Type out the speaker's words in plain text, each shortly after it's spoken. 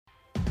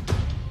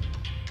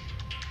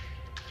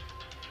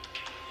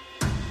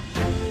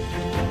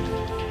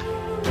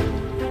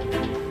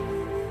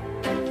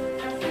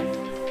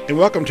And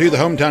welcome to the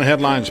Hometown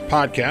Headlines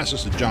podcast.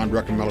 This is John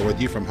Druckenmiller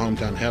with you from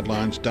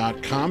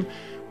hometownheadlines.com.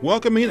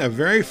 Welcoming a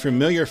very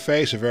familiar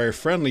face, a very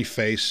friendly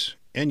face,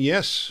 and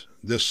yes,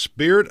 the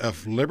spirit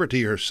of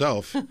liberty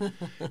herself,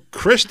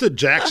 Krista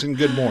Jackson.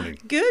 Good morning.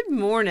 Good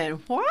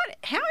morning. What?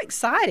 How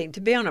exciting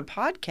to be on a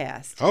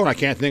podcast. Oh, and I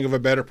can't think of a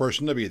better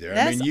person to be there.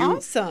 That's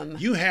awesome.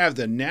 You have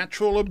the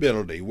natural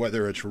ability,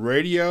 whether it's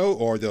radio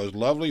or those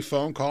lovely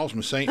phone calls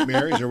from St.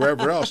 Mary's or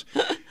wherever else,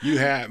 you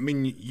have. I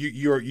mean,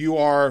 you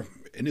are.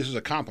 And this is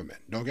a compliment.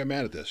 Don't get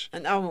mad at this.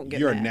 And I won't get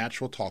You're mad. a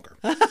natural talker.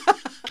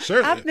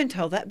 Certainly. I've been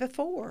told that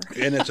before.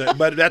 And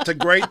but that's a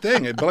great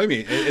thing. And believe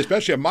me,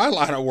 especially in my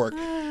line of work.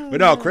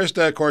 But no,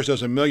 Krista, of course,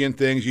 does a million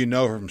things. You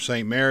know her from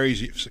St.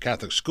 Mary's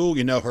Catholic School.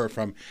 You know her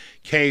from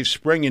Cave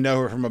Spring. You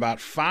know her from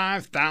about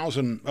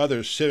 5,000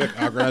 other civic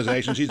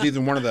organizations. She's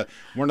even one of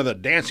the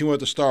Dancing with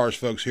the Stars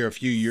folks here a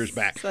few years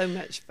back. So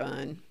much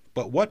fun.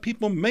 But what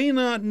people may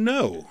not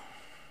know,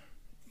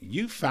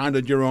 you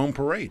founded your own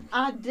parade.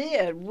 I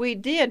did. We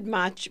did.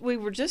 We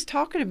were just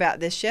talking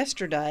about this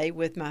yesterday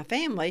with my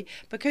family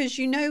because,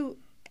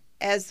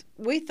 as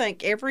we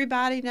think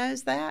everybody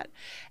knows that.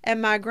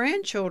 And my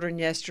grandchildren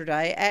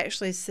yesterday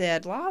actually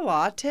said,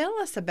 Lala, tell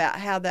us about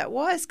how that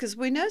was, because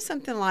we know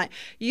something like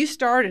you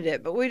started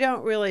it, but we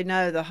don't really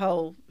know the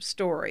whole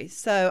story.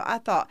 So I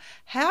thought,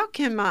 how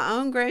can my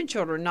own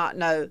grandchildren not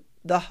know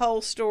the whole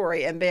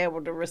story and be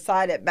able to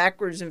recite it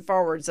backwards and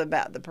forwards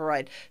about the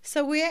parade?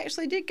 So we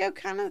actually did go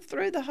kind of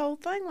through the whole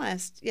thing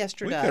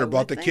yesterday. We could have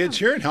brought the kids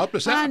here and helped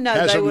us out. I know,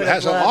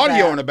 has some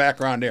audio in the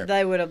background there.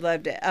 They would have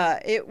loved it.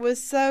 It was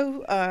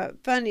so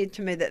funny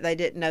to me that they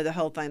didn't know the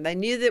whole thing. They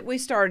knew that we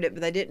started it,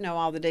 but they didn't know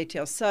all the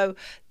details. So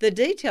the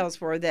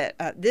details were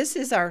that this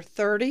is our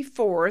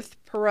 34th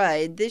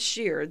parade this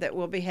year that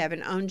we'll be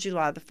having on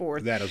July the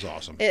 4th. That is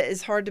awesome. It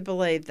is hard to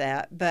believe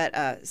that.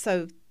 But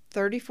so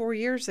 34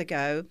 years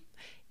ago,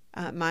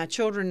 my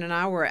children and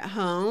I were at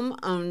home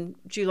on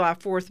July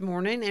 4th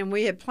morning, and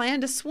we had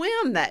planned to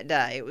swim that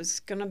day. It was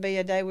going to be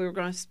a day we were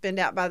going to spend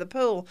out by the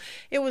pool.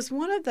 It was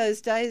one of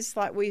those days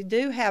like we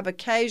do have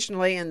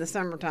occasionally in the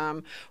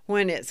summertime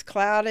when it's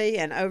cloudy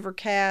and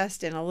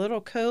overcast and a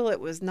little cool. It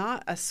was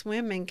not a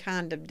swimming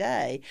kind of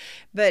day,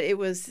 but it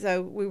was,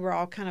 so we were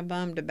all kind of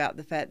bummed about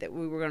the fact that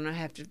we were going to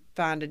have to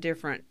find a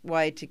different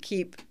way to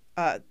keep,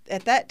 at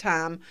that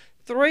time,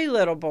 3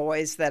 little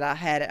boys that I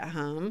had at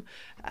home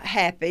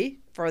happy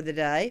for the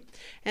day.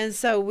 And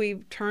so we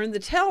turned the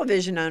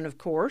television on, of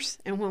course.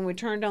 And when we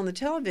turned on the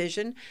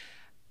television,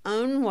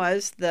 on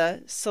was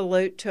the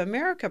Salute to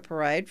America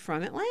parade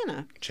from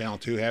Atlanta. Channel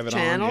 2 have it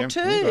Channel on.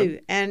 Channel 2. Okay.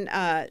 And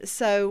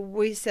so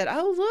we said,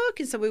 oh, look.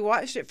 And so we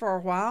watched it for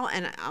a while.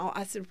 And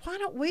I said, why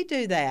don't we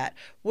do that?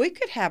 We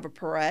could have a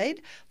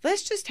parade.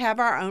 Let's just have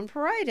our own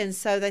parade. And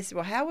so they said,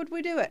 well, how would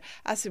we do it?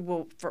 I said,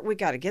 well, we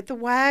got to get the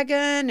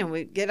wagon and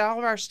we get all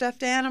of our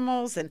stuffed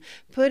animals and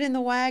put in the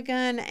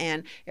wagon.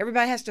 And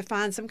everybody has to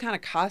find some kind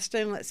of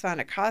costume. Let's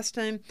find a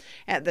costume.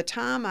 At the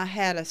time, I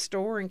had a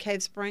store in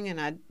Cave Spring,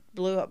 and I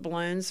blew up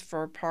balloons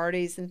for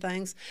parties and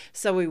things.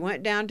 So we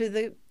went down to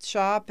the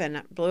shop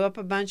and blew up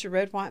a bunch of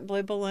red, white, and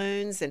blue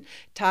balloons and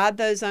tied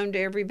those on to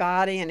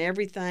everybody and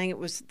everything. It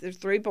was the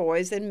 3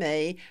 boys and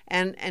me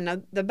and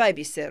the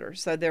babysitter.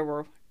 So there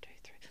were 2,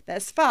 3.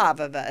 That's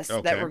 5 of us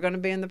that were going to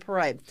be in the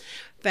parade.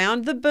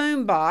 Found the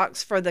boom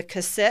box for the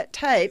cassette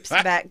tapes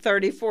back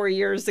 34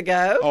 years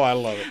ago. Oh, I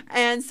love it.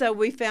 And so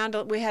we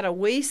had a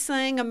We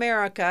Sing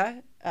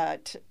America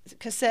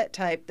cassette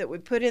tape that we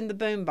put in the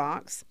boom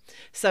box.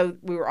 So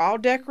we were all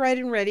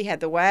decorated and ready, had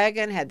the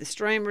wagon, had the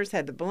streamers,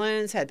 had the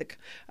balloons, had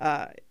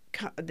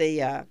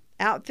the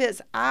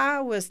outfits.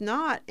 I was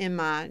not in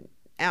my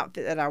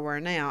outfit that I wear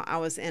now. I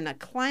was in a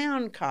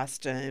clown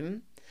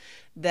costume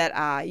that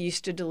I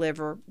used to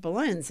deliver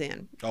balloons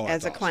in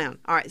as a clown.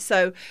 All right,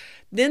 so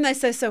then they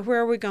say, so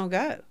where are we going to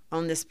go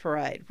on this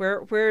parade?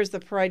 Where is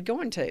the parade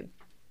going to?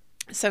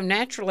 So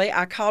naturally,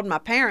 I called my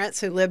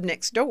parents who lived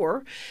next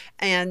door,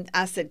 and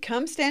I said,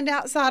 come stand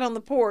outside on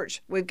the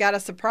porch. We've got a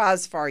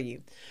surprise for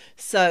you.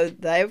 So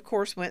they, of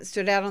course, went and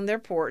stood out on their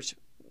porch.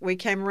 We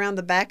came around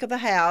the back of the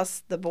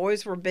house. The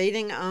boys were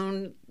beating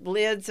on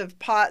lids of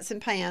pots and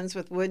pans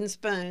with wooden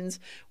spoons.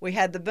 We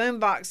had the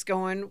boombox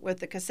going with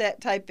the cassette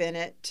tape in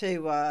it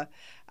to,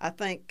 I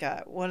think,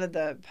 one of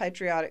the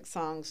patriotic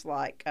songs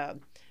like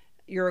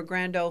You're a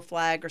Grand Old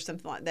Flag or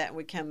something like that.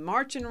 We came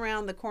marching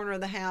around the corner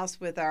of the house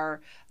with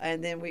our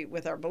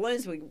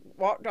balloons. We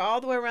walked all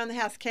the way around the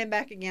house, came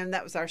back again.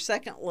 That was our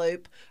second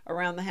loop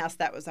around the house.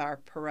 That was our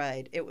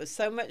parade. It was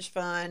so much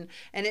fun,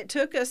 and it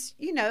took us,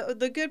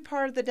 the good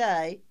part of the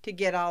day to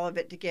get all of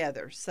it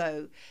together.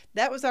 So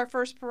that was our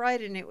first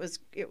parade, and it was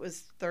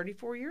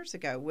 34 years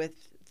ago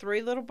with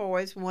 3 little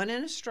boys, 1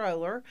 in a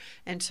stroller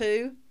and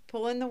 2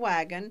 pulling the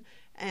wagon,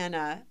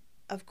 and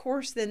of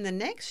course, then the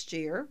next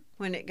year,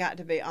 when it got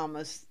to be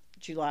almost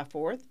July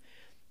 4th,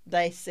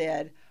 they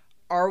said,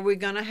 are we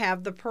going to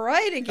have the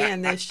parade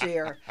again this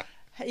year?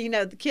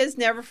 The kids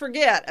never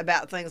forget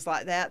about things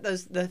like that.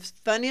 The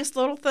funniest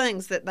little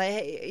things that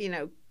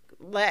they,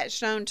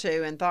 latched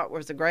onto and thought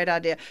was a great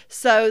idea.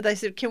 So they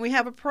said, can we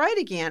have a parade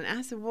again? And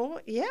I said, well,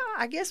 yeah,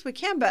 I guess we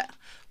can, but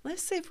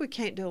let's see if we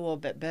can't do a little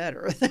bit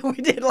better than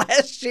we did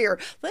last year.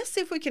 Let's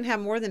see if we can have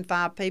more than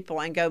 5 people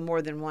and go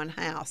more than one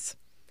house.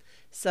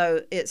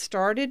 So it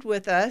started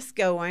with us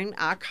going.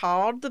 I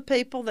called the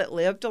people that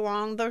lived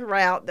along the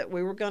route that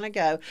we were going to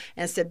go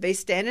and said, be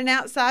standing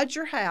outside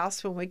your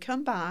house when we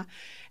come by.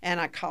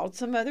 And I called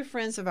some other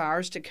friends of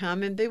ours to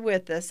come and be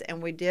with us.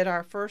 And we did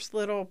our first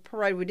little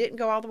parade. We didn't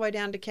go all the way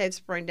down to Cave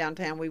Spring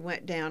downtown. We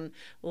went down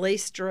Lee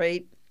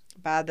Street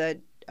by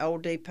the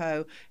old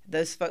depot.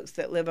 Those folks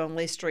that live on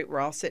Lee Street were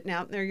all sitting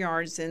out in their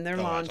yards in their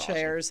lawn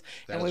chairs.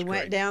 Awesome. And we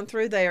went down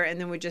through there.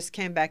 And then we just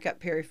came back up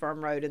Perry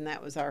Farm Road. And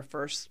that was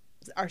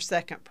our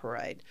second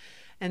parade.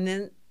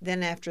 And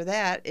then after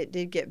that, it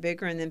did get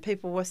bigger, and then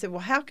people said, well,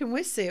 how can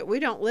we see it?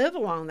 We don't live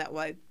along that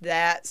way.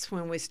 That's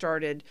when we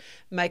started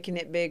making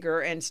it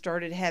bigger and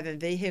started having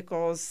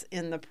vehicles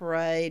in the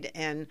parade,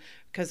 and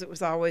because it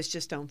was always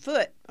just on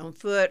foot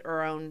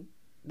or on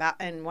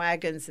and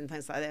wagons and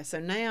things like that. So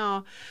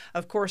now,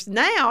 of course,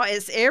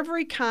 it's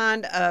every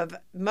kind of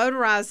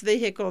motorized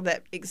vehicle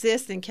that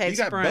exists in Cave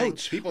Spring. You got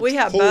boats. People we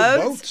have pull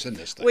boats in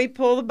this thing. We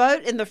pull the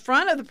boat in the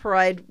front of the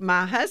parade.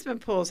 My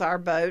husband pulls our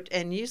boat,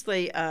 and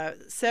usually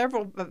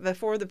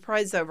before the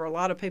parade's over, a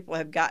lot of people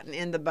have gotten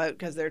in the boat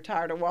because they're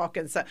tired of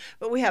walking. So,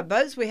 but we have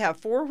boats, we have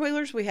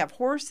four-wheelers, we have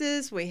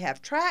horses, we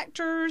have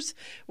tractors,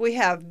 we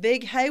have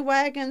big hay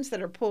wagons that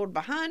are pulled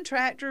behind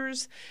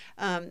tractors.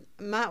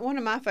 One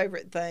of my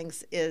favorite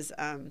things is,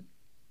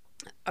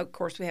 of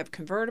course, we have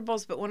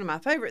convertibles, but one of my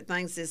favorite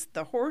things is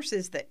the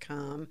horses that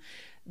come.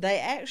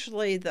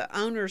 The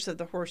owners of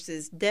the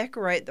horses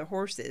decorate the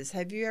horses.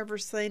 Have you ever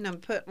seen them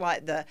put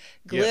like the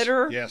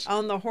glitter yes.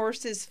 on the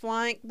horse's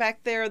flank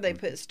back there? They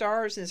put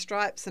stars and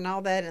stripes and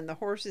all that, and the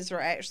horses are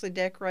actually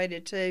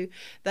decorated too.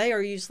 They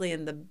are usually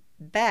in the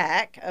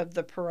back of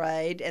the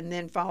parade and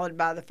then followed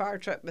by the fire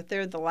truck, but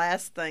they're the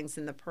last things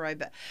in the parade.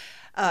 But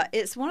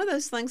it's one of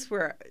those things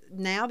where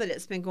now that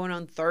it's been going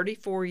on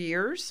 34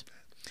 years,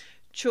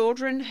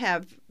 children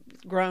have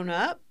grown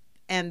up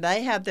and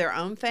they have their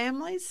own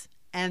families,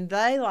 and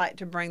they like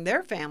to bring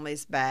their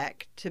families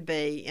back to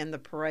be in the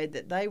parade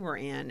that they were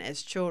in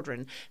as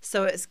children.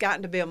 So it's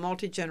gotten to be a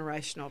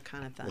multi-generational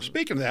kind of thing. Well,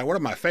 speaking of that, one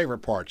of my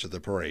favorite parts of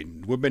the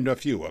parade, we've been to a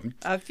few of them.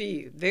 A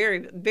few.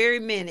 Very, very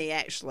many,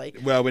 actually.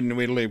 Well,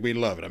 we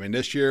love it. I mean,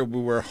 this year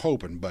we were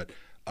hoping, but...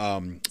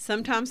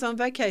 sometimes on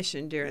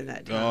vacation during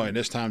that time. Oh, and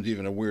this time's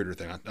even a weirder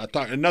thing. I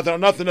talk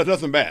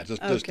nothing bad.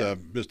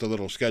 Just a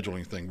little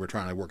scheduling thing we're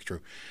trying to work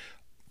through.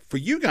 For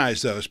you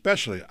guys, though,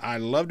 especially, I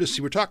love to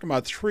see, we're talking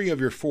about 3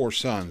 of your 4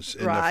 sons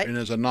in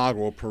his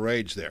inaugural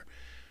parades there.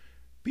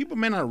 People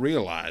may not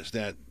realize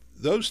that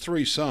those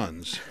 3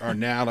 sons are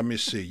now, let me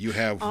see, you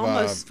have...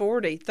 almost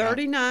 40,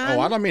 39.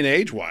 I don't mean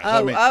age-wise.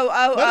 Let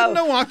them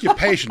know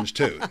occupations,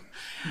 too.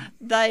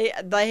 They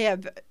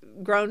have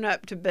grown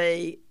up to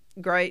be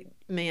great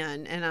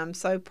men, and I'm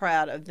so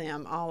proud of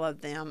them, all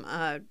of them.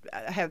 I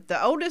have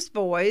the oldest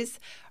boys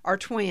are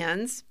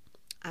twins.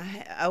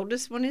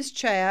 Oldest one is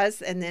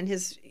Chaz, and then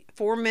his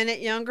 4-minute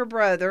younger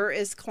brother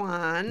is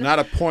Klein. Not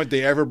a point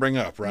they ever bring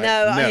up, right?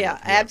 No, Never. yeah,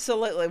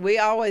 absolutely. We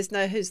always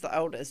know who's the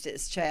oldest.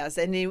 It's Chaz.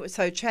 And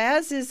so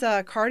Chaz is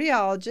a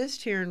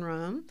cardiologist here in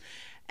Rome,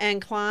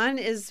 and Klein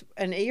is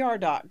an ER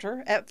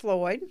doctor at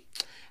Floyd.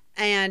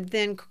 And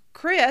then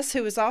Chris,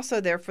 who was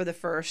also there for the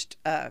first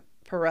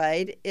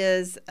parade,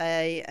 is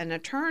an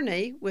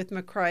attorney with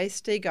McCrae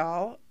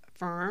Stegall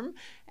firm.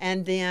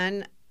 And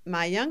then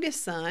my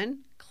youngest son,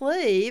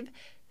 Cleve,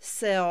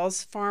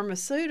 sells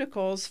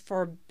pharmaceuticals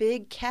for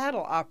big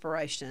cattle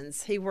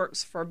operations. He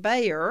works for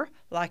Bayer,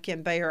 like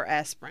in Bayer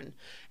Aspirin.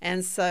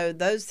 And so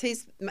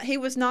he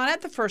was not at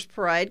the first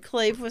parade.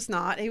 Cleve was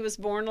not. He was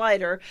born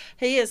later.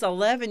 He is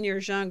 11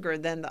 years younger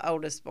than the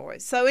oldest boy.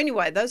 So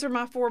anyway, those are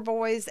my 4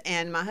 boys,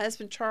 and my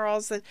husband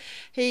Charles,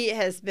 he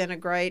has been a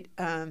great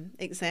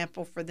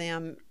example for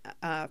them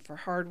for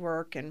hard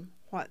work and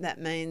what that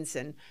means,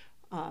 and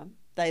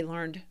they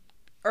learned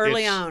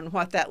early on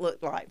what that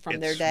looked like from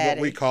their daddy. It's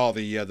what we call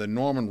the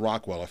Norman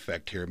Rockwell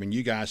effect here. I mean,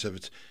 you guys have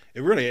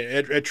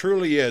it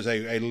truly is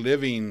a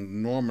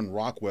living Norman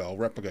Rockwell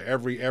replica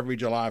every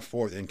July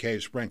 4th in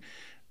Cave Spring.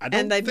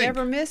 And they've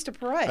never missed a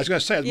parade. I was going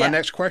to say, that's my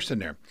next question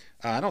there.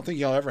 I don't think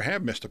y'all ever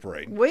have missed a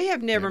parade. We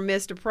have never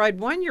missed a parade.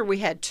 One year we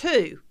had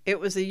 2. It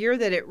was a year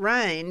that it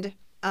rained,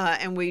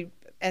 and we,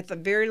 at the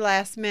very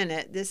last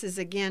minute, this is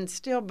again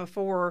still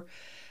before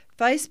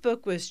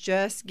Facebook was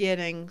just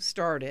getting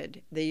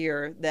started, the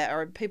year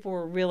that people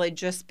were really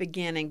just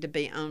beginning to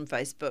be on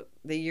Facebook,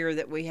 the year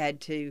that we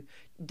had to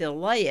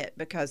delay it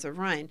because of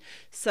rain.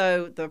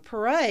 So the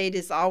parade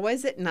is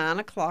always at 9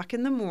 o'clock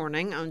in the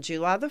morning on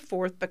July the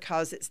 4th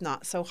because it's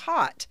not so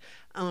hot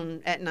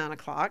at 9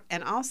 o'clock.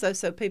 And also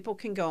so people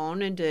can go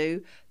on and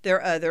do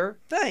their other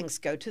things,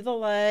 go to the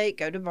lake,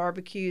 go to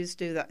barbecues,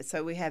 do that.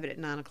 So we have it at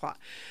 9 o'clock.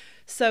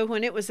 So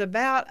when it was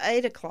about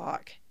 8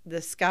 o'clock,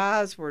 the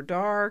skies were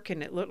dark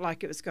and it looked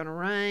like it was going to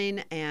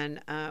rain,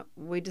 and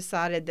we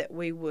decided that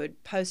we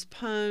would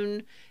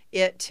postpone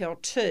it till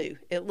 2.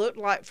 It looked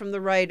like from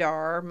the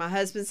radar. My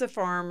husband's a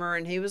farmer,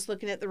 and he was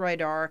looking at the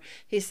radar.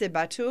 He said,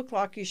 by 2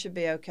 o'clock, you should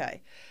be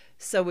okay.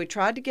 So we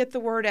tried to get the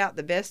word out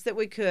the best that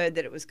we could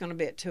that it was going to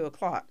be at 2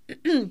 o'clock.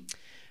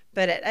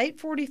 But at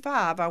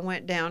 8:45, I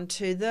went down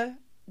to the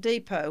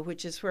depot,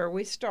 which is where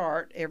we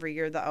start every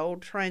year, the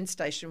old train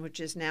station, which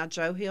is now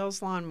Joe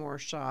Hill's Lawnmower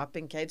Shop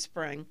in Cave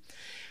Spring.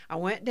 I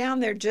went down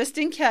there just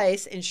in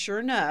case, and sure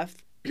enough,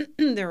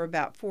 there were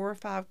about 4 or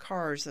 5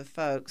 cars of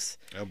folks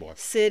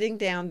sitting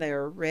down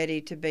there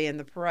ready to be in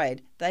the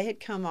parade. They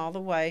had come all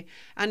the way.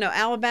 I know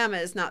Alabama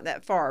is not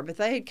that far, but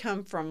they had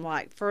come from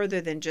like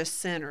further than just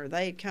center.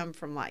 They had come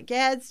from like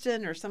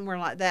Gadsden or somewhere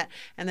like that,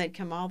 and they'd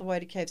come all the way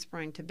to Cave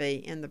Spring to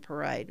be in the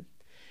parade.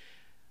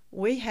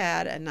 We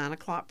had a 9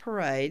 o'clock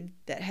parade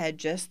that had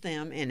just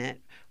them in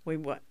it. We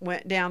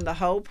went down the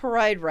whole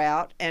parade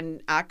route,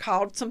 and I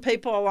called some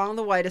people along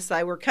the way to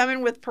say, we're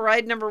coming with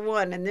parade number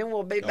 1, and then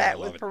we'll be back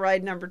with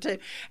parade number 2.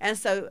 And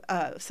so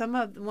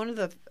one of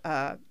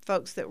the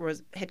folks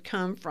that had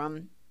come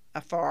from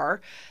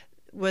afar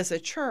was a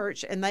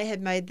church, and they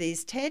had made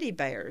these teddy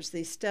bears,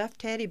 these stuffed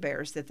teddy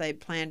bears that they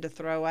planned to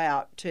throw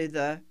out to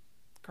the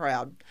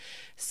crowd.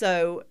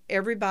 So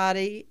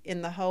everybody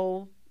in the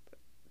whole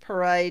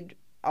parade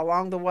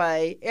along the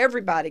way,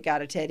 everybody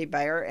got a teddy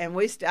bear, and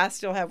I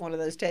still have one of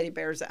those teddy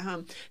bears at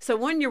home. So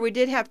one year we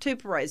did have 2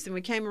 parades, and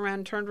we came around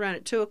and turned around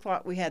at 2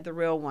 o'clock. We had the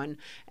real one,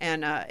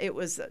 and it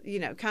was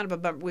kind of a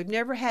bummer. We've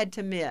never had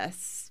to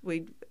miss.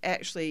 We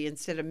actually,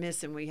 instead of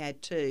missing, we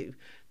had 2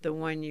 the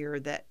one year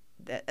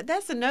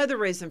that's another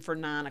reason for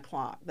 9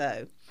 o'clock,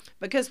 though,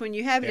 because when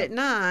you have it at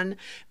 9,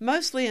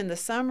 mostly in the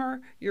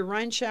summer, your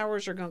rain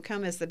showers are going to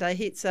come as the day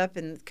heats up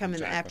and come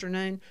in the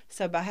afternoon.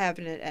 So by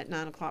having it at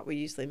 9 o'clock, we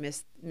usually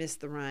miss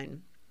the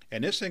rain.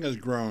 And this thing has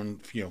grown,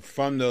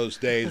 from those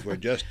days where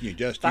just you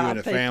and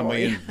a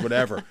family and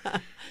whatever.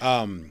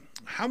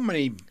 How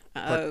many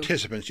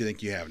participants do you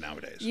think you have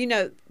nowadays?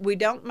 We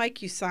don't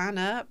make you sign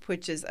up,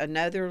 which is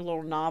another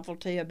little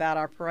novelty about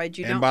our parade.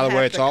 And by the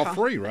way, it's all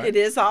free, right? It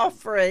is all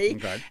free.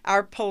 Okay.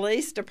 Our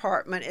police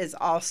department is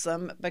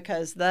awesome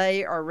because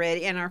they are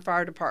ready, and our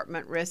fire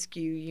department,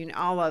 rescue,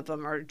 all of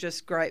them are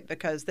just great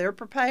because they're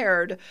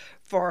prepared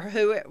for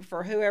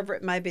whoever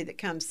it may be that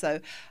comes.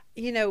 So,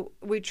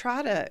 we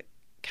try to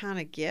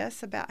kind of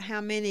guess about how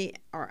many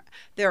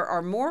there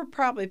are more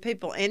probably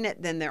people in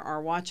it than there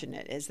are watching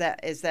it. Is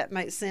that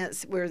makes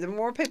sense? Where the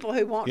more people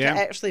who want to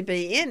actually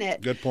be in it,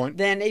 good point,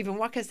 than even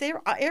what, because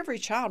every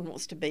child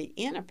wants to be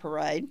in a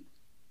parade.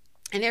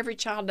 And every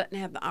child doesn't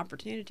have the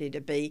opportunity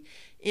to be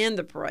in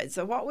the parade.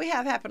 So what we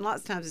have happen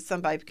lots of times is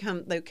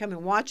they come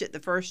and watch it the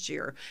first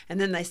year, and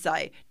then they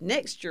say,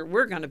 next year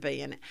we're going to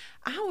be in it.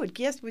 I would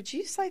guess, would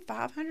you say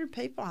 500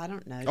 people? I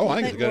don't know.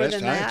 I think it's a good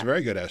estimate. I think it's a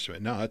very good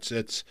estimate. No,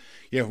 it's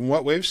from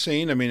what we've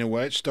seen, the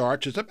way it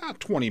starts, it's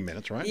about 20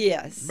 minutes, right?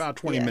 Yes. About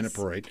a 20-minute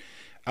parade.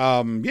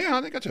 I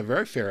think that's a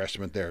very fair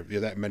estimate there.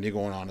 That many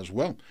going on as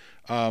well.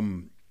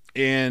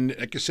 And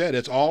like I said,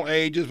 it's all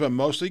ages, but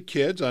mostly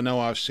kids. I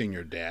know I've seen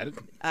your dad.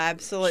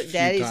 Absolutely.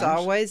 Daddy's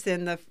always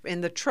in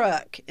the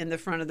truck in the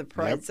front of the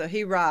parade. Yep. So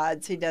he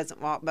rides. He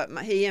doesn't walk, but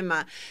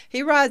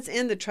he rides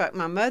in the truck.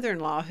 My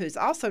mother-in-law, who's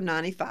also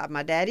 95.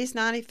 My daddy's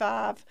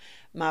 95.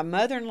 My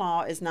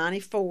mother-in-law is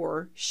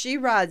 94. She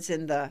rides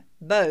in the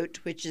boat,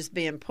 which is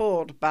being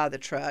pulled by the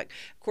truck.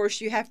 Of course,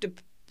 you have to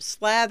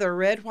slather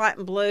red, white,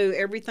 and blue,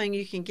 everything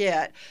you can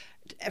get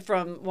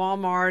from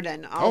Walmart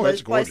and all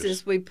those places.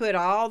 Gorgeous. We put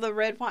all the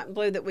red, white, and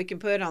blue that we can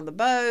put on the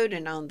boat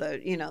and on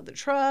the the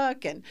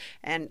truck,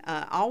 and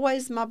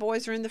always my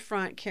boys are in the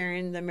front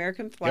carrying the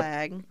American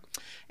flag. Yep.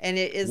 And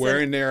it is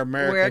wearing their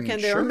American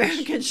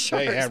shirts.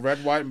 They have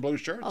red, white, and blue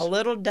shirts. A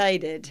little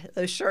dated.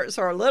 Those shirts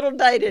are a little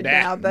dated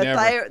now, but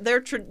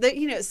they're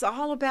it's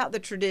all about the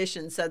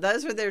tradition. So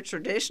those are their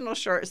traditional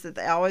shirts that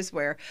they always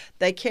wear.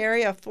 They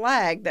carry a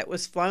flag that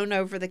was flown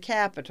over the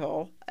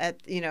Capitol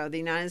at the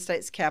United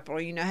States Capitol.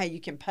 You know how you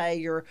can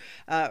pay or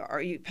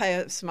you pay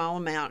a small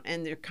amount,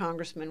 and your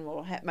congressman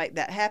will make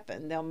that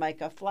happen. They'll make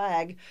a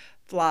flag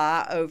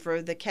fly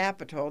over the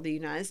Capitol, the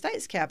United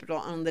States Capitol,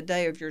 on the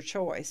day of your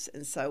choice.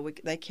 And so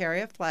they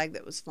carry a flag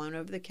that was flown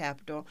over the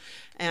Capitol.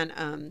 And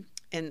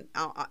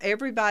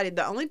everybody,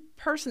 the only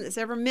person that's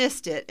ever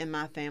missed it in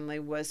my family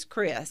was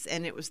Chris.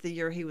 And it was the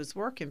year he was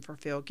working for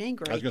Phil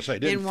Gingrich. I was going to say,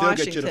 didn't Phil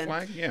get you the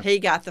flag? Yeah. He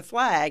got the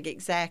flag,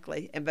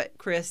 exactly. But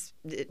Chris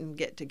didn't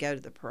get to go to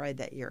the parade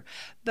that year.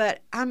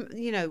 But,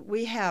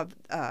 we have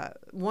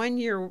 1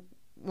 year,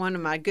 one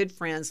of my good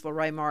friends,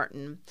 Lorraine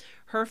Martin,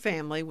 her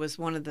family was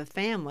one of the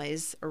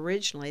families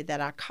originally that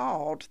I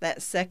called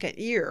that second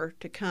year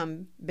to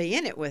come be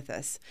in it with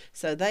us.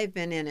 So they've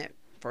been in it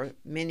for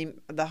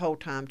the whole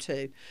time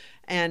too.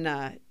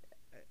 And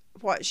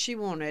what she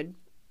wanted,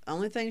 the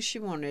only thing she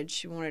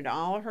wanted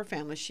all of her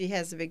family, she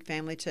has a big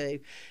family too,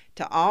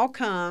 to all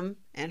come,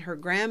 and her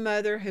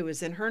grandmother, who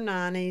was in her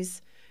 90s,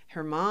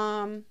 her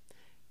mom,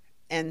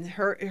 and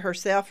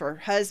herself, her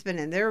husband,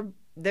 and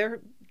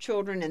their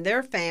children and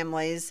their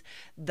families,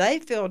 they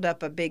filled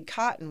up a big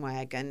cotton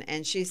wagon.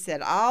 And she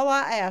said, all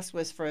I asked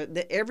was for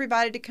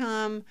everybody to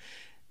come.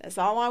 That's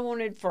all I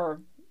wanted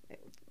for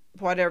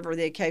whatever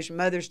the occasion,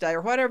 Mother's Day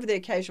or whatever the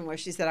occasion was,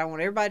 she said, I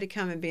want everybody to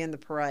come and be in the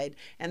parade.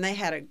 And they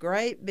had a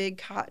great big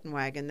cotton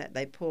wagon that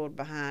they pulled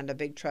behind a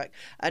big truck.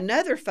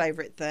 Another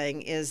favorite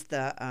thing is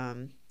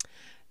the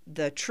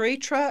tree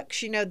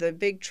trucks, the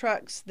big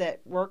trucks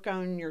that work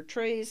on your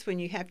trees when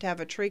you have to have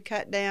a tree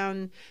cut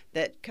down.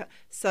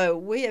 So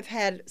we have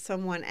had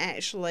someone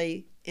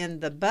actually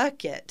in the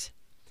bucket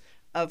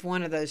of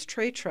one of those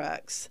tree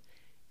trucks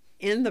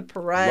in the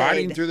parade.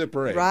 Riding through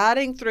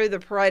the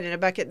parade in a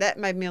bucket. That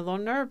made me a little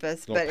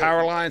nervous. A little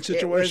power line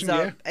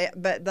situation,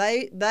 But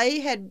they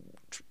had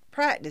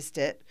practiced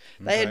it.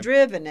 They had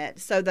driven it,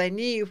 so they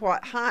knew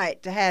what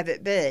height to have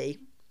it be.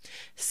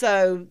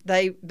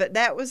 But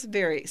that was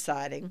very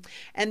exciting.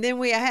 And then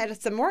we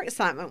had some more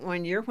excitement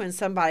one year when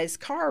somebody's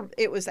car,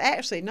 it was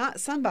actually not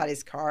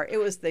somebody's car, it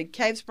was the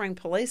Cave Spring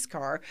police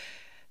car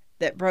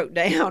that broke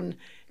down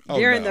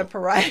during the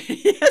parade.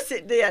 Yes,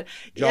 it did.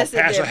 Did y'all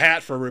pass a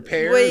hat for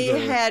repairs? We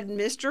had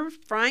Mr.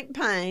 Frank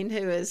Payne,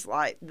 who is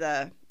like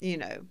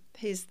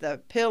he's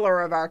the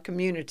pillar of our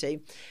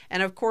community.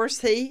 And of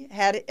course, he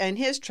had, in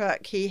his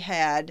truck, he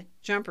had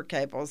jumper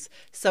cables.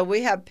 So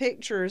we have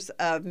pictures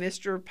of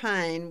Mr.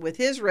 Payne with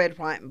his red,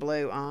 white, and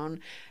blue on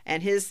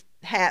and his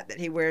hat that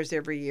he wears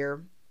every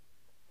year.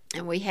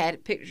 And we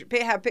have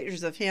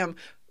pictures of him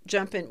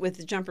jumping with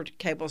the jumper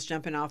cables,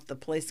 jumping off the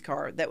police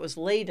car that was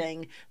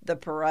leading the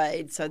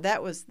parade. So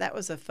that was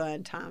a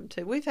fun time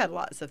too. We've had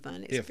lots of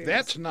fun experiences. If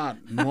that's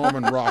not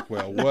Norman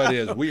Rockwell, what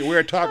is?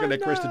 We're talking to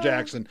Krista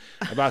Jackson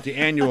about the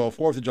annual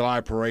 4th of July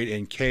parade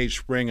in Cave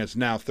Spring. It's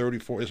now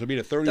 34. This will be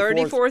the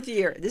 34th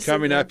year. This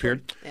coming up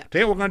here. Yeah.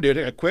 Tell you what we're going to do.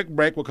 Take a quick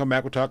break. We'll come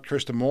back. We'll talk to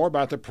Krista more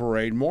about the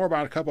parade, more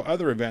about a couple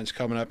other events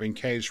coming up in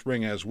Cave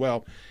Spring as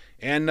well.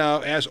 And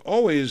as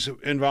always,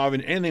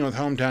 involving anything with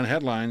Hometown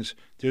Headlines,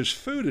 there's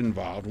food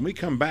involved. When we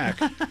come back,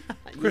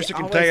 Krista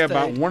can tell you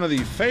about one of the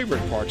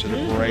favorite parts of the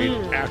parade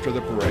after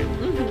the parade.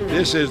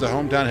 This is the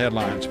Hometown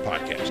Headlines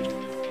podcast.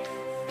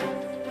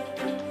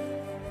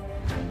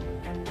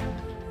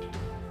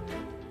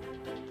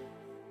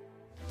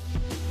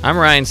 I'm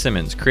Ryan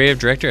Simmons, Creative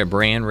Director at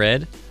Brand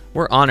Red.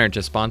 We're honored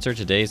to sponsor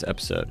today's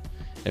episode.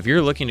 If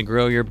you're looking to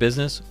grow your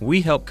business,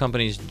 we help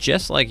companies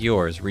just like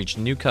yours reach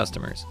new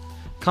customers.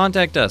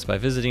 Contact us by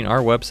visiting our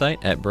website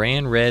at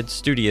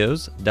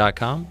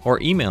brandredstudios.com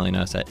or emailing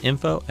us at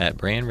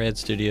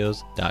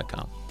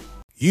info@brandredstudios.com.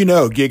 You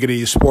know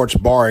Giggity's Sports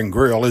Bar and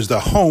Grill is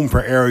the home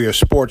for area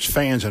sports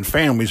fans and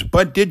families,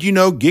 but did you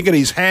know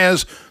Giggity's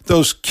has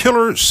those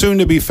killer,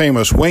 soon-to-be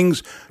famous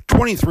wings,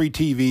 23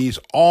 TVs,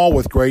 all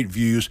with great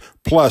views,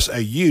 plus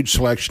a huge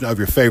selection of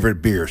your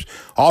favorite beers.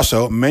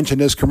 Also, mention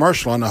this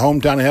commercial on the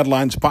Hometown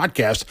Headlines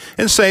podcast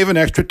and save an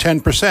extra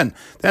 10%.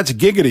 That's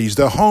Giggity's,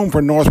 the home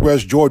for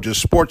Northwest Georgia's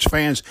sports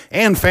fans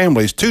and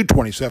families,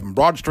 227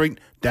 Broad Street,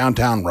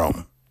 downtown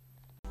Rome.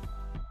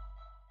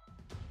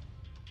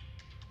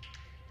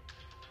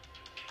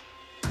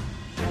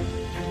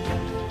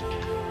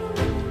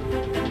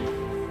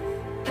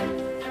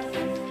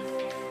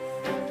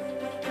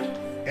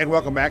 And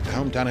welcome back to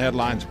Hometown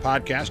Headlines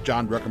podcast.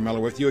 John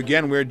Druckenmiller with you.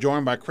 Again, we're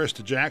joined by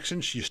Krista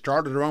Jackson. She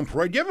started her own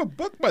parade. You have a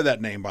book by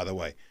that name, by the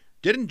way.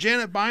 Didn't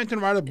Janet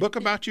Byington write a book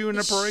about you in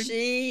the parade?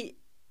 She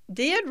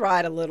did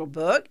write a little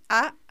book.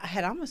 I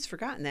had almost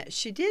forgotten that.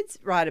 She did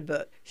write a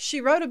book. She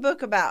wrote a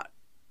book about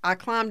I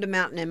Climbed a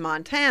Mountain in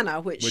Montana,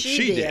 which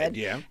she did.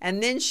 Yeah.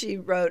 And then she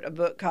wrote a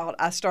book called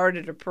I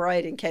Started a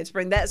Parade in Cave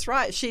Spring. That's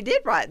right. She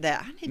did write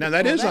that. Now,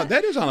 that is on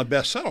a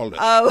bestseller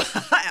list. Oh,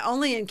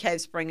 only in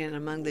Cave Spring and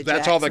among the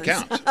That's Jacksons. all that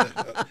counts.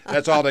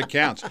 That's all that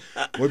counts.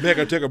 We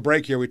took a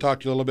break here. We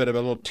talked to you a little bit of a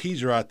little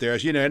teaser out there.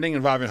 As you know, anything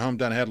involving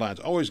Hometown Headlines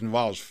always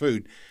involves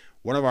food.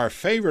 One of our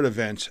favorite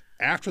events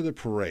after the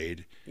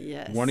parade,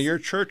 one of your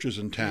churches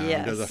in town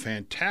does a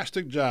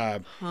fantastic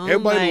job. Homemade.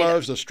 Everybody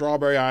loves the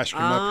strawberry ice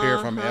cream up here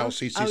from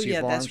LCCC Oh,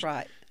 yeah, Farms. that's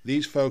right.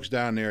 These folks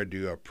down there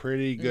do a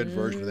pretty good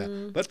version of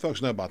that. Let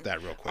folks know about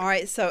that real quick. All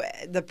right, so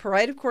the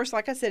parade, of course,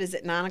 like I said, is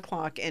at 9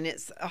 o'clock, and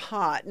it's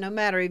hot, no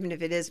matter even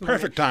if it is morning.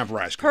 Perfect time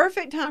for ice cream.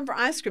 Perfect time for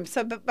ice cream.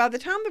 So but by the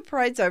time the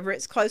parade's over,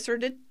 it's closer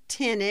to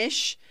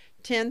 10-ish,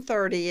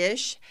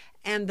 10:30-ish.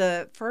 And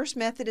the First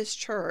Methodist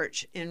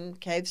Church in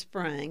Cave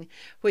Spring,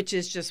 which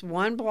is just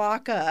one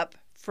block up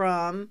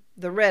from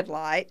the red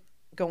light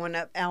going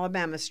up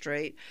Alabama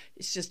Street.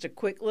 It's just a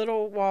quick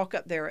little walk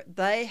up there.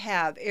 They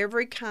have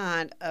every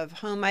kind of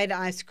homemade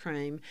ice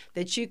cream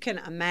that you can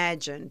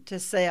imagine to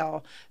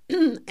sell.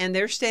 And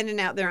they're standing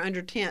out there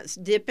under tents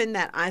dipping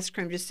that ice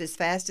cream just as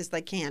fast as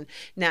they can.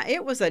 Now,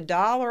 it was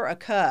 $1 a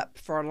cup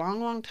for a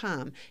long, long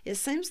time. It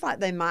seems like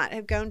they might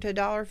have gone to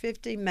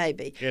 $1.50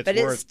 maybe. But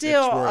it's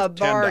still a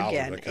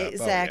bargain.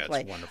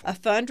 Exactly. Oh, yeah, a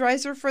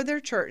fundraiser for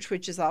their church,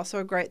 which is also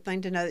a great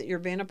thing to know that you're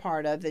being a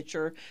part of, that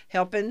you're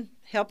helping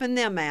helping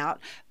them out.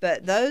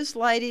 But those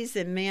ladies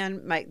and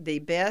men make the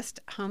best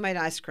homemade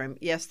ice cream.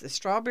 Yes, the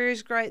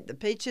strawberry's great, the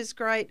peach is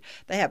great.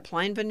 They have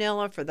plain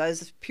vanilla for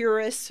those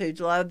purists who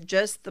love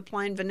just the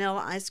plain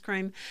vanilla ice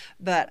cream.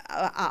 But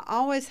I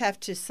always have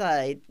to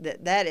say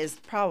that is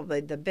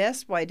probably the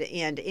best way to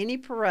end any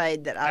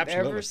parade that I've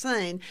ever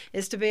seen,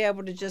 is to be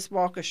able to just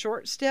walk a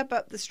short step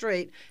up the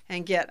street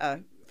and get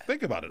a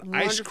Think about it.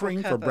 Ice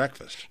cream for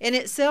breakfast. And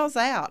it sells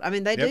out. I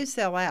mean, they do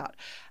sell out.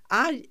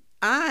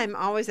 I'm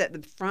always at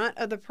the front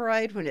of the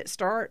parade when it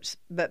starts,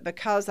 but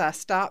because I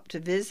stop to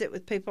visit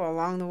with people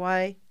along the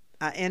way,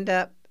 I end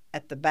up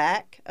at the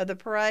back of the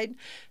parade.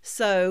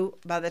 So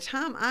by the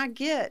time I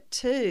get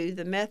to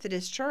the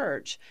Methodist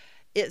Church,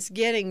 it's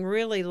getting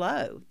really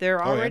low.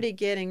 They're already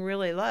getting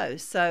really low.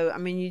 So, I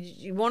mean,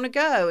 you want to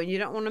go and you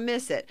don't want to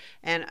miss it.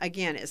 And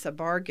again, it's a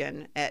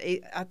bargain.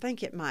 I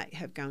think it might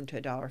have gone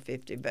to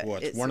 $1.50, but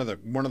it's one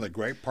of the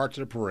great parts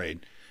of the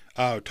parade.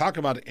 Talk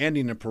about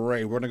ending the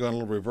parade. We're going to go in a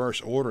little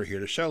reverse order here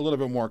to show a little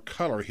bit more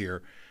color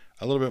here,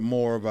 a little bit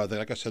more of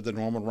like I said, the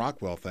Norman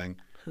Rockwell thing.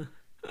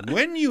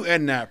 When you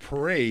end that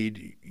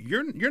parade,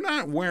 you're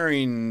not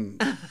wearing,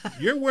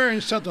 you're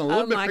wearing something a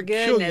little bit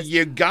peculiar. Goodness.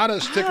 You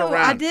gotta stick around.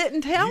 I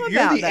didn't tell about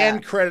that. You're the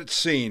end credits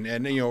scene,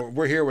 and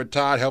we're here with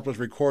Todd, help us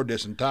record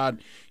this. And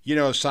Todd,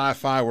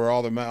 sci-fi where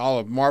all the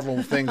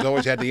Marvel things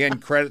always had the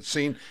end credits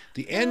scene.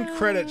 The end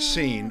credits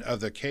scene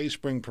of the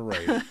K-Spring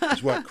Parade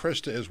is what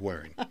Krista is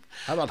wearing.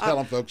 How about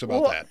telling folks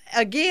about that?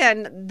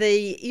 Again,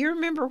 you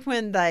remember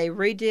when they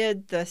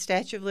redid the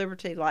Statue of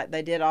Liberty, like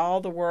they did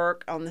all the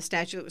work on the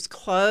statue. It was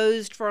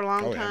closed for a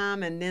long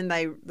time, and then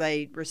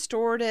they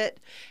restored it,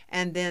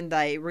 and then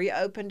they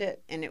reopened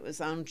it, and it was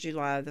on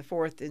July the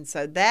 4th. And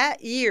so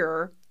that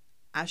year,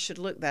 I should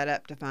look that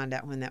up to find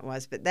out when that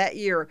was, but that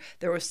year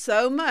there was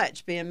so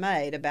much being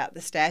made about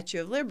the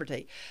Statue of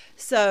Liberty.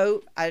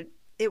 So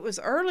it was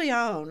early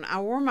on. I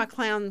wore my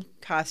clown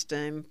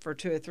costume for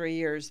 2 or 3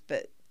 years,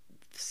 but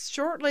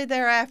shortly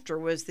thereafter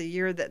was the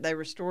year that they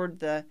restored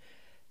the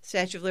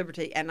Statue of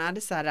Liberty, and I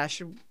decided I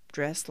should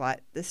dress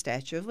like the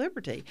Statue of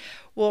Liberty.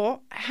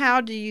 Well,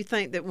 how do you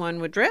think that one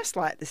would dress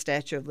like the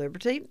Statue of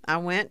Liberty? I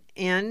went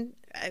in,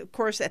 of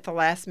course, at the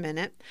last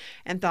minute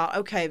and thought,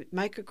 okay,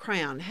 make a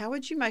crown. How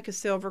would you make a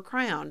silver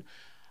crown?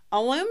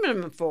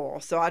 Aluminum foil.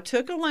 So I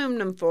took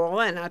aluminum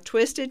foil and I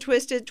twisted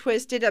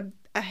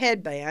a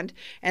headband,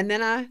 and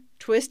then I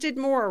twisted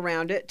more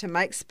around it to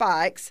make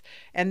spikes,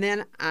 and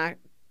then I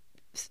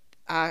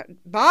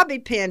bobby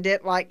pinned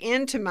it like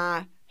into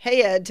my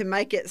head to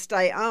make it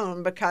stay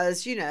on,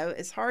 because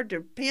it's hard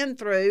to pin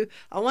through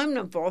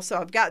aluminum foil. So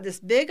I've got this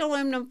big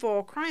aluminum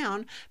foil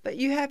crown, but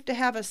you have to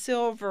have a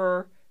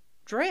silver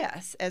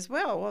dress as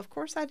well. Well, of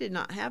course I did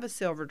not have a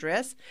silver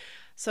dress.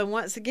 So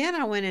once again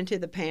I went into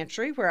the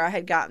pantry where I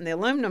had gotten the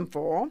aluminum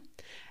foil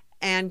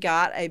and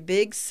got a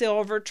big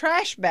silver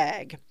trash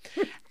bag.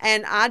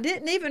 And I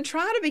didn't even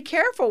try to be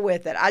careful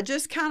with it. I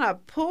just kind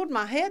of pulled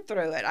my head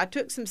through it. I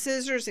took some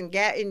scissors and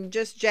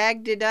just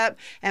jagged it up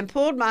and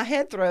pulled my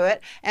head through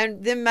it,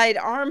 and then made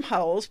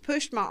armholes,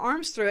 pushed my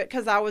arms through it,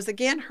 because I was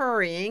again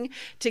hurrying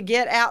to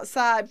get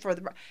outside for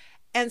the...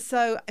 And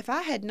so if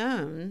I had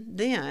known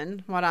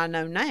then what I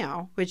know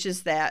now, which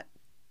is that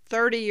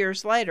 30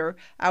 years later,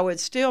 I would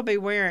still be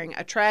wearing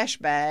a trash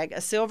bag,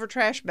 a silver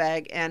trash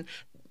bag, and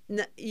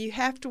you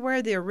have to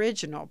wear the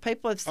original.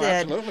 People have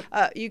said,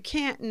 you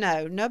can't,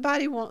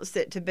 nobody wants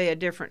it to be a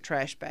different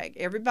trash bag.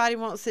 Everybody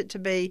wants it to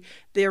be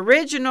the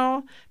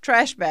original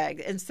trash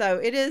bag. And so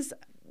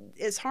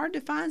it's hard to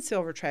find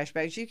silver trash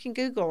bags. You can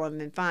Google them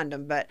and find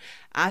them, but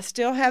I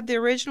still have the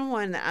original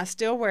one that I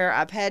still wear.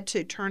 I've had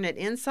to turn it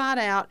inside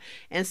out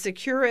and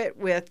secure it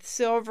with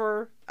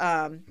silver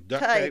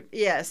tape.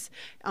 Yes,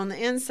 on the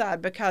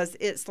inside, because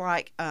it's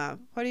like, what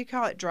do you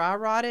call it? Dry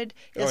rotted.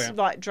 It's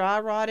like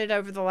dry rotted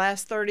over the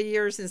last 30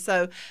 years. And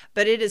so,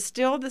 but it is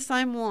still the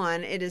same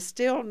one. It is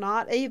still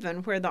not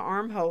even where the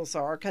armholes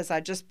are, because I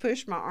just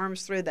pushed my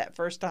arms through that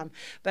first time.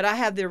 But I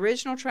have the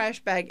original trash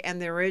bag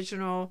and the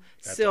original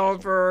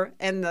silver,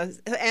 awesome.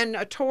 and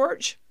a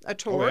torch,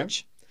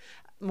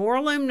 more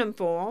aluminum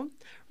foil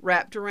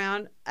wrapped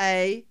around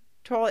a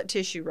toilet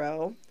tissue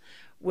roll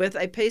with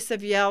a piece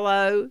of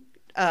yellow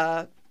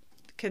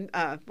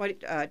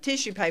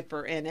tissue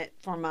paper in it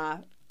for my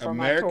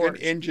American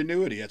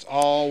ingenuity. It's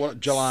all what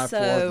July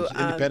 4th,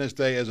 Independence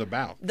Day, is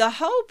about. The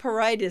whole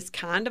parade is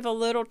kind of a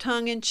little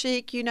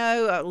tongue-in-cheek,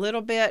 a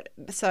little bit.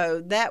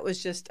 So that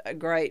was just a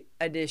great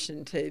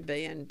addition to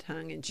being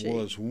tongue-in-cheek. Well,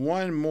 there's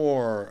one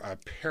more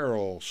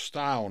apparel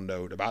style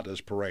note about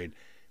this parade,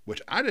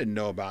 which I didn't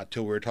know about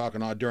till we were talking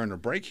during the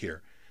break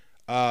here.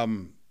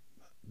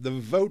 The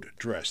vote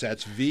dress.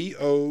 That's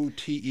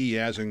VOTE,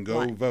 as in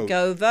go vote.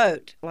 Go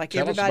vote. Like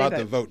Tell everybody us about vote.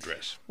 the vote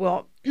dress.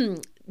 Well,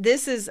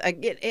 this is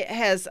it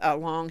has a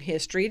long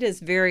history. It is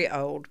very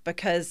old,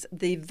 because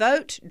the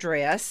vote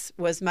dress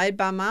was made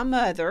by my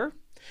mother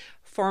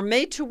for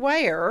me to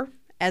wear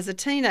as a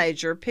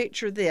teenager.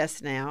 Picture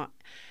this now.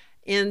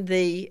 During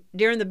the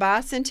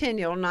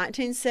bicentennial,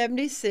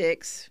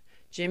 1976,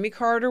 Jimmy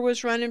Carter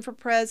was running for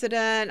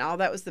president. All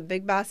that was the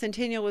big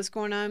bicentennial was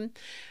going on.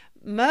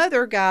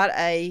 Mother got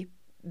a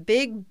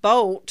big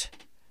bolt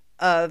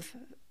of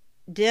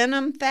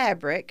denim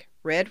fabric,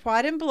 red,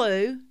 white, and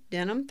blue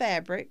denim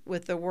fabric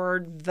with the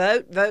word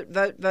vote, vote,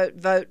 vote, vote,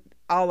 vote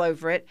all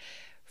over it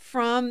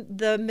from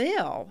the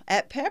mill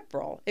at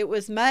Pepperell. It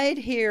was made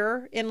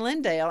here in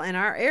Lindale in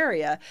our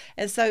area.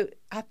 And so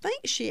I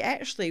think she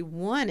actually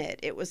won it.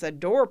 It was a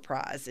door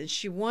prize, and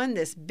she won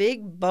this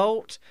big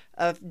bolt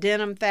of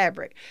denim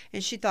fabric.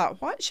 And she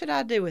thought, what should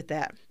I do with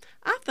that?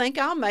 I think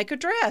I'll make a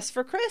dress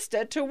for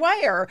Krista to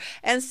wear.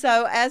 And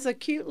so as a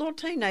cute little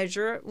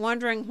teenager,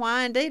 wondering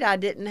why indeed I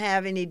didn't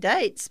have any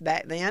dates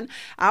back then,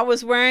 I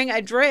was wearing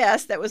a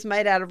dress that was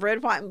made out of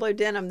red, white, and blue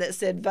denim that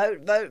said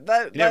vote, vote,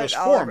 vote, Yeah, vote. it was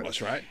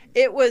formless, right?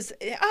 It was,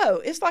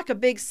 it's like a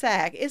big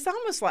sack. It's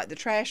almost like the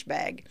trash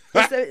bag.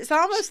 It's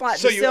almost like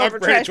So the you silver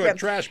upgraded trash to a bag.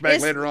 trash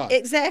bag later on.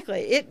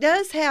 Exactly. It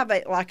does have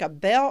like a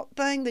belt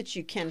thing that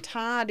you can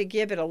tie to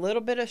give it a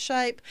little bit of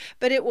shape,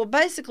 but it will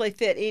basically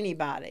fit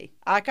anybody.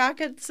 Like I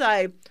could say,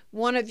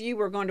 one of you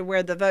were going to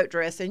wear the vote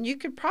dress, and you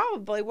could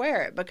probably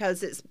wear it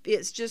because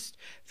it's just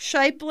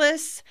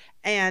shapeless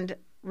and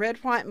red,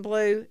 white, and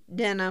blue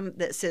denim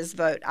that says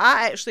vote.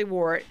 I actually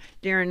wore it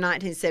during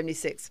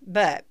 1976.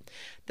 But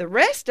the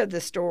rest of the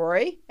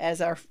story,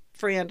 as our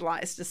friend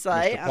likes to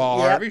say, Mr.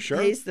 Paul Harvey,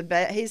 sure. he's the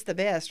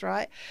best,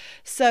 right?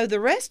 So the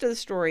rest of the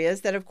story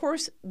is that, of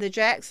course, the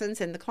Jacksons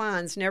and the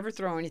Kleins never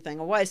throw anything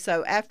away.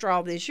 So after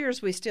all these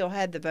years, we still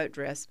had the vote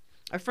dress.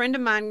 A friend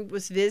of mine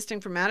was visiting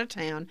from out of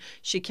town.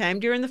 She came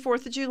during the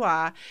 4th of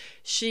July.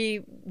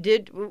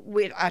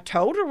 I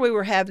told her we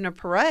were having a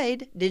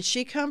parade. Did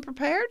she come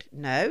prepared?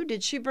 No.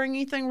 Did she bring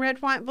anything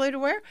red, white, and blue to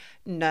wear?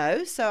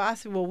 No. So I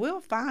said, well,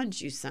 we'll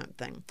find you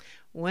something.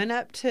 Went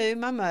up to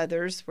my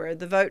mother's where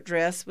the vote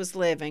dress was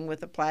living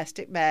with a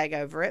plastic bag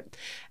over it,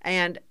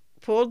 and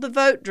pulled the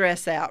vote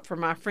dress out for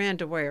my friend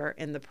to wear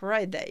in the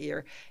parade that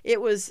year. It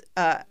was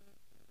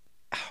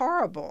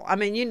horrible. I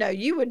mean,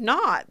 you would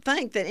not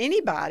think that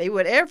anybody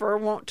would ever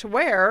want to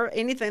wear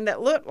anything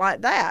that looked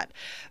like that.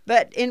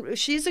 But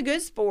she's a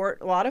good sport,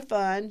 a lot of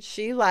fun.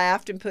 She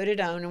laughed and put it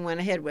on and went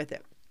ahead with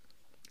it.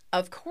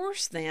 Of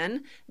course,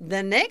 then,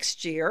 the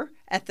next year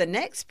at the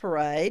next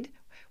parade,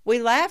 we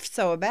laughed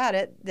so about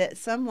it that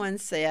someone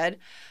said,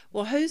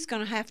 well, who's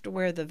going to have to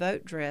wear the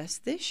vote dress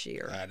this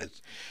year? That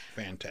is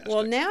fantastic.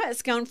 Well, now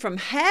it's gone from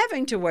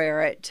having to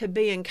wear it to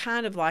being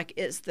kind of like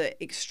it's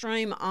the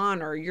extreme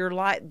honor. You're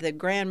like the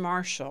grand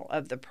marshal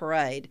of the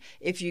parade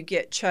if you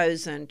get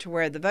chosen to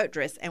wear the vote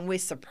dress. And we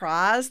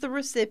surprise the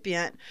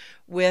recipient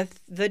with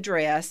the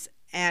dress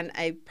and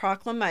a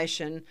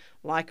proclamation,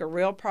 like a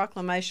real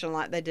proclamation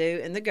like they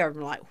do in the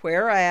government, like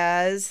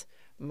whereas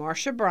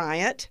Marcia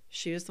Bryant,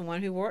 she was the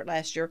one who wore it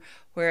last year,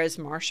 whereas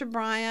Marcia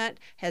Bryant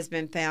has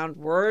been found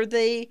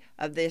worthy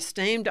of the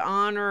esteemed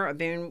honor of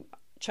being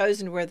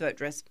chosen to wear the vote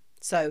dress.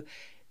 So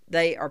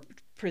they are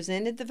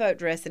presented the vote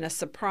dress in a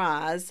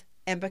surprise,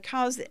 and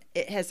because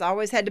it has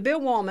always had to be a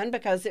woman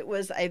because it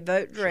was a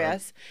vote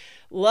dress,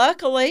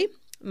 luckily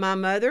my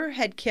mother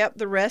had kept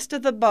the rest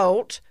of the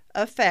bolt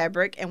of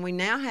fabric, and we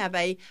now have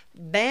a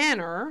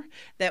banner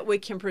that we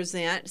can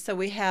present. So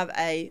we have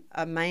a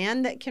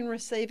man that can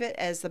receive it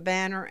as the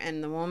banner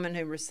and the woman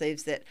who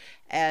receives it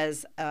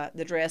as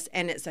the dress,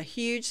 and it's a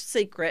huge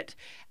secret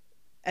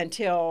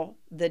until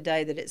the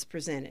day that it's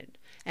presented.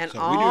 And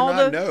so we do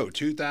not know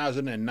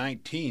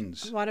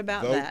 2019's What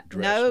about vote that?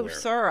 dress No, wear.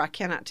 sir, I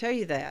cannot tell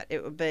you that.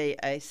 It would be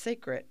a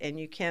secret, and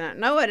you cannot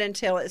know it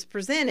until it's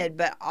presented.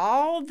 But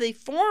all the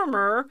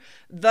former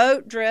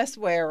vote dress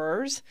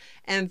wearers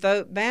and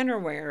vote banner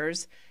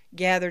wearers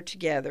gather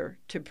together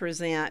to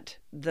present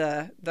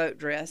the vote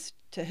dress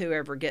to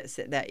whoever gets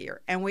it that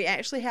year. And we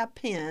actually have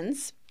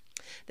pins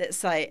that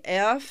say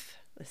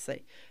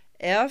FVDW,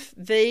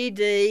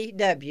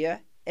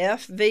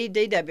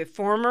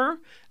 former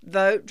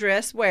vote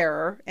dress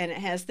wearer, and it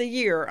has the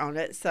year on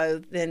it.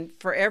 So then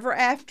forever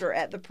after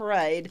at the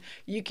parade,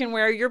 you can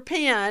wear your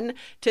pin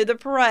to the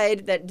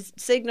parade that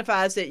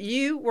signifies that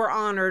you were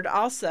honored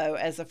also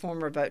as a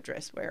former vote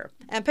dress wearer.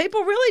 And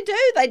people really do.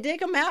 They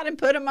dig them out and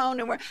put them on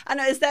and wear. I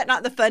know, is that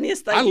not the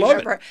funniest thing I you've love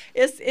ever heard?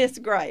 It's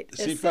great.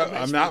 See, It's so folks,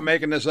 much I'm not fun.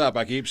 making this up.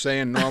 I keep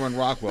saying Norman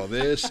Rockwell.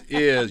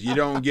 You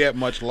don't get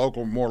much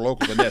more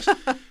local than this.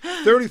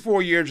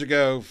 34 years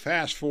ago,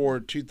 fast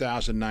forward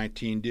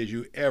 2019, did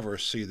you ever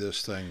see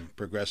this thing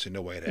progressing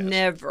the way it has?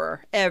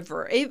 Never,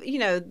 ever.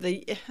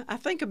 I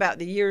think about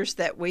the years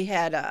that we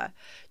had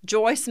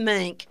Joyce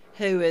Mink,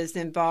 who is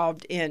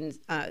involved in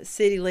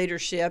city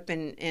leadership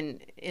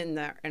in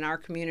our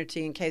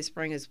community in Cave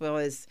Spring, as well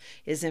as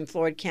is in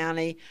Floyd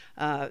County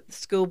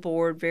School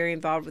Board, very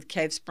involved with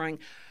Cave Spring.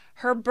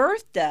 Her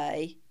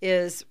birthday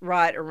is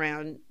right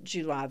around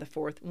July the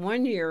 4th.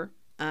 One year,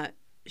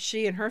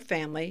 she and her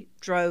family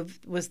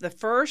was the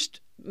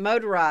first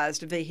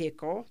motorized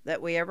vehicle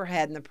that we ever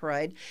had in the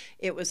parade.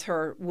 It was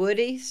her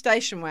Woody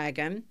station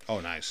wagon. Oh,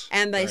 nice.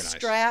 And they Very nice.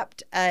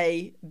 strapped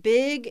a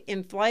big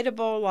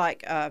inflatable,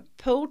 like a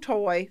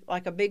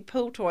big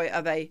pool toy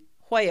of a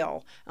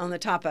whale on the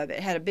top of it.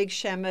 It had a big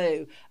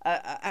shamu.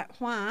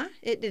 Why?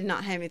 It did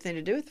not have anything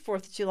to do with the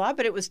 4th of July,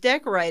 but it was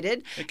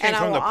decorated. It came and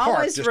from I will the park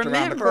always just around the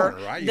remember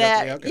corner, right?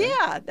 that.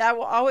 Yeah, I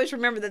will always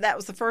remember that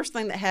was the first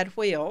thing that had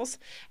wheels.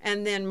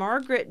 And then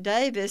Margaret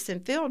Davis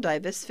and Phil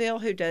Davis, Phil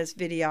who does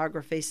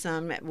videography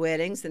some at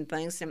weddings and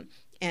things,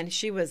 and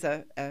she was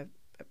a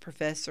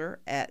professor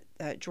at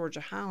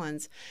Georgia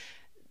Highlands.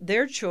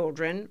 Their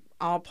children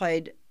all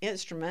played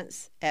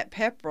instruments at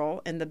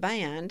Pepperell in the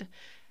band.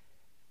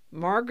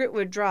 Margaret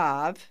would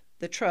drive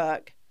the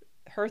truck.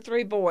 Her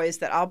 3 boys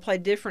that all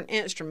played different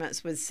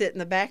instruments would sit in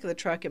the back of the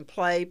truck and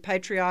play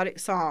patriotic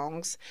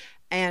songs.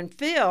 And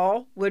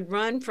Phil would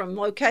run from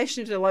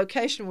location to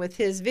location with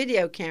his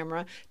video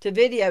camera to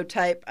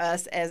videotape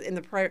us as in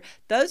the prayer.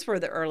 Those were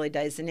the early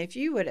days. And if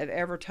you would have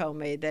ever told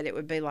me that it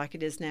would be like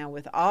it is now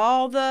with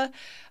all the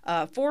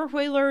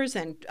four-wheelers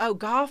and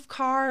golf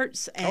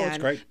carts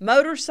and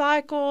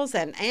motorcycles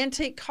and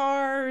antique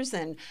cars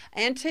and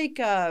antique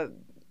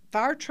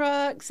fire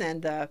trucks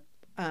and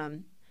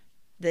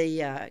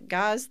the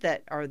guys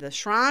that are the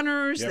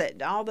Shriners,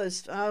 that all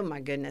those, oh my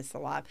goodness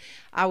alive.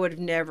 I would have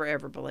never,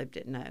 ever believed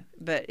it, no.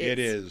 But it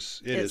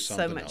is something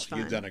so much else. Fun.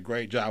 You've done a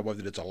great job with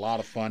it. It's a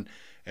lot of fun.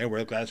 And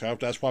we're glad.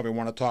 That's why we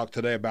want to talk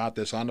today about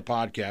this on the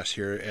podcast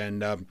here.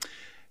 And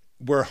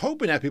we're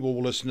hoping that people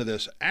will listen to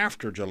this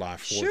after July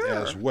 4th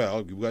as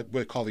well.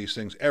 We call these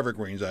things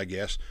evergreens, I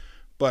guess.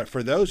 But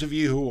for those of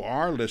you who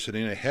are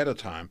listening ahead of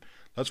time,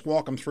 let's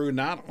walk them through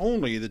not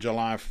only the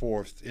July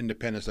 4th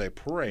Independence Day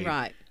Parade.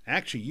 Right.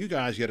 Actually, you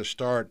guys get to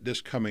start this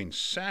coming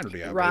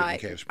Saturday, I believe, in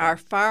Cave Spring. Our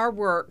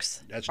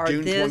fireworks are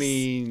June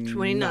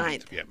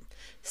 29th. Yep.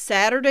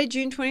 Saturday,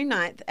 June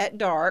 29th at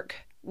dark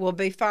will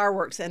be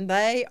fireworks, and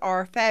they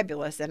are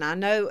fabulous. And I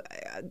know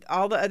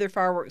all the other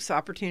fireworks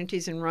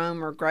opportunities in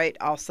Rome are great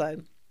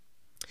also.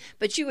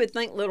 But you would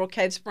think Little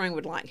Cave Spring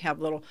would have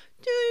little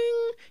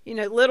ding,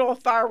 little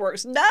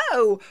fireworks.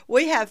 No,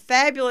 we have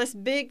fabulous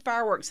big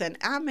fireworks. And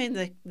I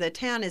mean, the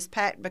town is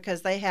packed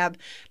because they have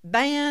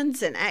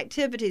bands and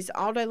activities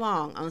all day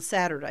long on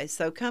Saturday.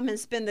 So come and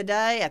spend the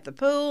day at the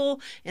pool,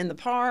 in the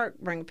park,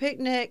 bring a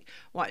picnic,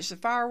 watch the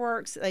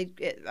fireworks.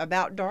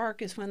 About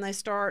dark is when they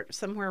start,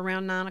 somewhere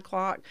around 9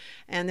 o'clock.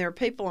 And there are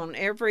people on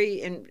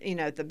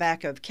at the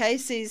back of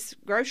Casey's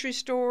grocery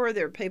store.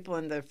 There are people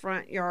in the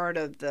front yard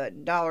of the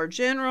Dollar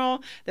General.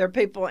 There are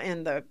people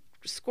in the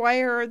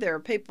square. There are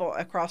people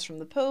across from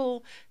the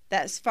pool.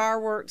 That's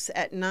fireworks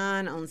at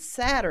 9 on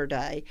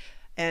Saturday,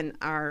 and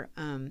our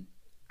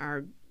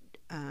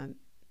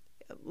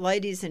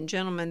ladies and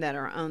gentlemen that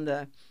are on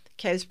the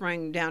Cave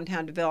Spring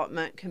Downtown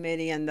Development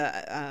Committee and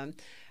the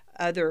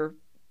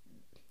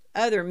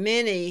other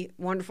many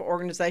wonderful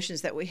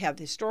organizations that we have,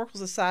 the Historical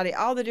Society,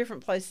 all the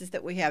different places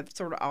that we have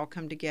sort of all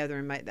come together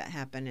and make that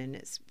happen, and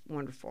it's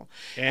wonderful.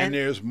 And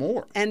there's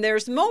more. And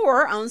there's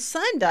more on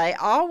Sunday,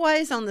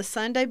 always on the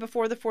Sunday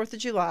before the 4th of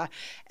July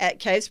at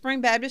Cave Spring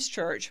Baptist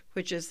Church,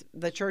 which is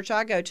the church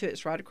I go to.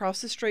 It's right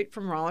across the street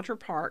from Rollator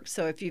Park.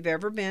 So if you've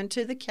ever been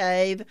to the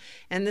cave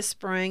and the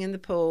spring and the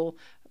pool,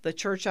 the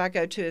church I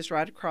go to is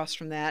right across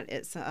from that.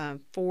 It's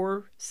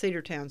 4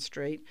 Cedartown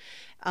Street.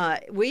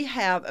 We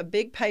have a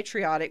big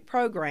patriotic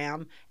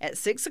program at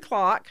 6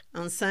 o'clock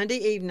on Sunday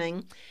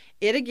evening.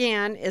 It,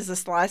 again, is a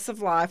slice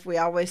of life. We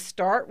always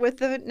start with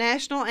the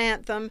national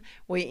anthem.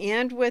 We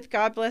end with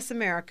God Bless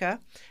America.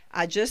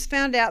 I just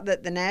found out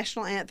that the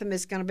national anthem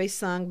is going to be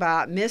sung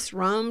by Miss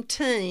Rome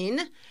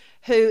Teen,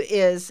 who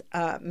is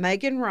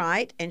Megan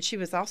Wright, and she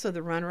was also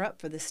the runner-up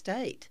for the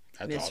state.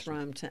 That's Miss awesome.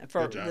 Rome Teen,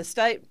 for the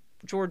state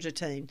Georgia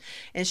team,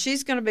 and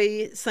she's going to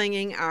be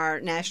singing our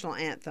national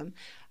anthem.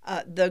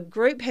 The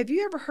group, have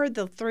you ever heard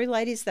the 3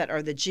 ladies that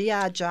are the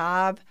G.I.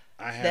 Jive?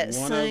 I had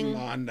one of them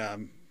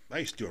on, I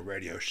used to do a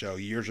radio show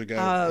years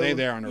ago. They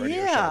were on a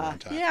radio show one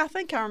time. Yeah, I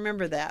think I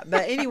remember that.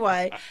 But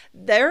anyway,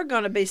 they're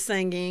going to be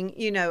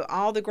singing,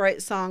 all the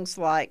great songs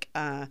like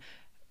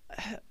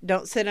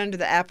Don't Sit Under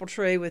the Apple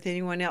Tree with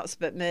Anyone Else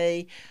But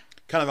Me.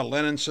 Kind of a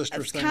Lennon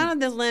Sisters it's thing. Kind of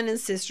the Lennon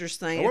Sisters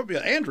thing. Or would be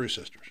Andrews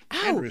Sisters.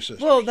 Andrews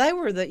Sisters. Well, they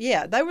were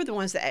the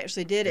ones that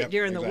actually did it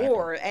during the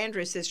war,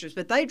 Andrews Sisters.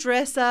 But they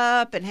dress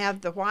up and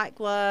have the white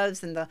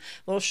gloves and the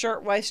little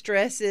shirtwaist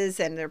dresses,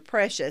 and they're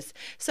precious.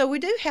 So we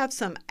do have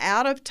some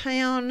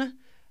out-of-town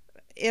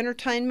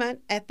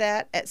entertainment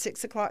at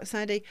 6 o'clock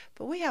Sunday,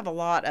 but we have a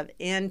lot of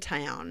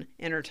in-town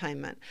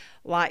entertainment,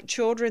 like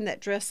children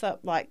that dress up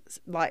like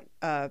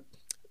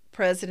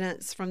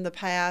presidents from the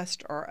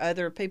past or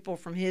other people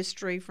from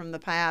history from the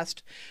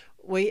past.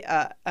 We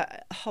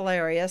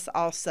hilarious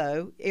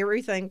also.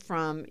 Everything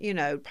from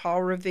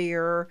Paul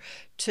Revere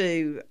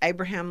to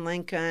Abraham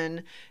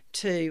Lincoln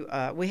to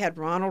we had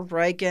Ronald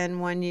Reagan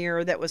one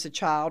year that was a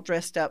child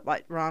dressed up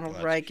like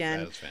Ronald Reagan.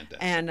 That is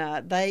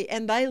fantastic.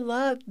 And they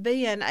loved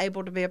being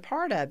able to be a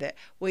part of it.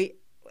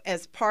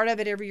 As part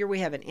of it every year we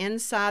have an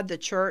inside the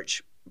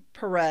church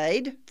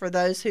parade for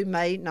those who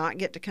may not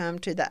get to come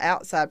to the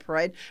outside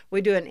parade.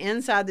 We do an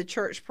inside the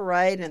church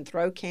parade and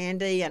throw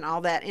candy and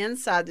all that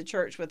inside the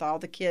church with all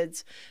the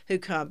kids who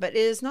come. But it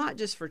is not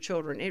just for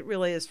children. It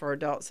really is for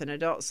adults, and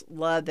adults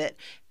love it.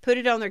 Put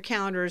it on their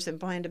calendars and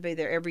plan to be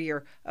there every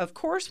year. Of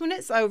course, when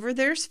it's over,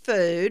 there's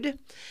food,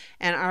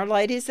 and our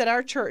ladies at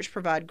our church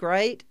provide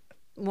great,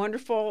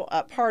 wonderful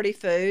party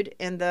food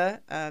in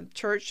the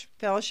church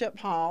fellowship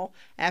hall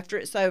after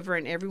it's over,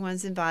 and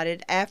everyone's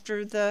invited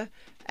after the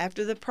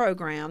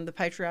program, the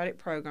patriotic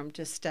program,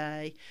 to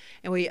stay.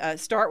 And we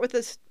start with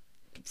the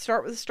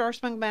Star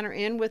Spangled Banner,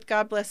 end with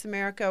God Bless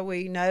America.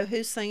 We know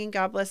who's singing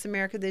God Bless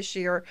America this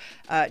year.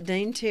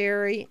 Dean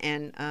Terry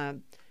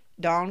and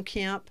Dawn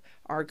Kemp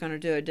are going to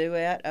do a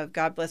duet of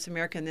God Bless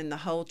America, and then the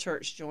whole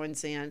church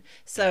joins in.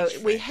 So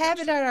we have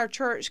it at our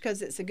church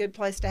because it's a good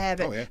place to have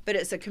it, but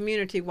it's a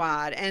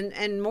community-wide,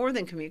 and more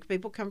than community.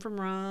 People come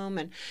from Rome,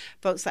 and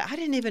folks say, I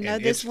didn't even know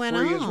this went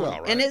on. It's free as well,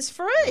 right? And it's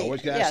free.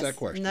 Always got to ask that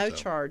question. No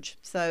charge.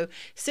 So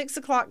 6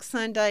 o'clock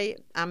Sunday,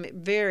 I'm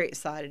very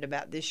excited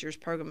about this year's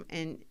program,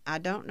 and I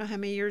don't know how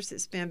many years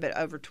it's been, but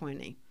over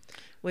 20.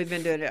 We've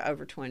been doing it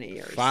over 20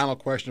 years. Final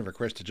question for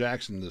Krista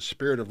Jackson, the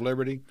Spirit of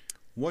Liberty.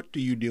 What do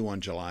you do on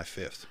July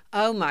 5th?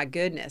 Oh, my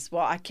goodness.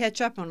 Well, I catch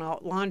up on all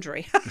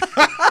laundry.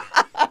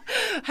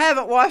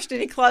 Haven't washed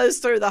any clothes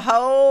through the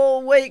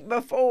whole week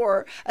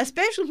before,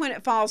 especially when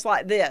it falls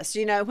like this.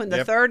 You know, when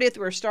the 30th,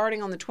 we're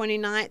starting on the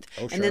 29th,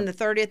 and then the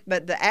 30th.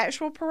 But the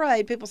actual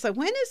parade, people say,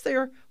 when is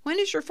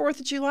your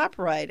 4th of July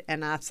parade?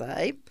 And I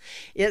say,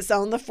 it's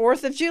on the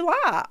 4th of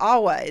July,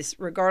 always,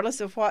 regardless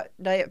of what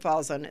day it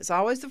falls on. It's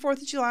always the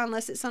 4th of July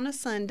unless it's on a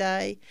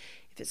Sunday.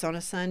 If it's on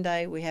a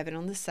Sunday, we have it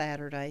on the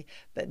Saturday.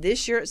 But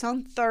this year it's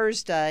on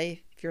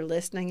Thursday. If you're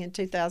listening in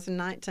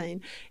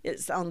 2019,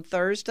 it's on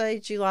Thursday,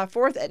 July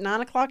 4th at 9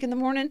 o'clock in the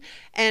morning.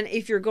 And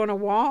if you're going to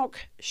walk,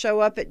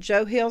 show up at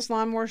Joe Hill's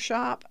Lawnmower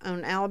Shop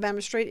on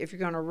Alabama Street. If you're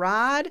going to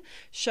ride,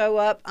 show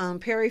up on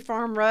Perry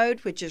Farm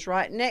Road, which is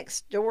right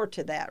next door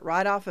to that,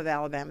 right off of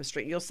Alabama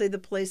Street. You'll see the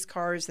police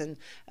cars and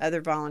other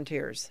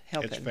volunteers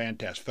helping. It's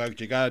fantastic, folks.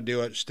 You got to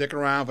do it. Stick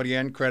around for the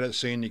end credit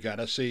scene. You got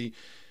to see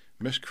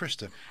Miss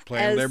Krista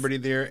playing Liberty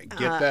there.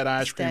 Get that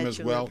ice cream as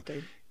well.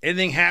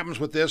 Anything happens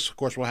with this, of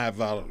course, we'll have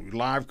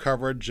live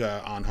coverage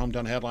on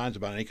Hometown Headlines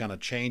about any kind of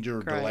changes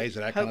or delays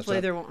and that kind of stuff. Hopefully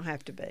there won't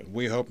have to be.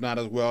 We hope not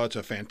as well. It's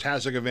a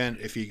fantastic event.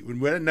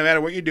 No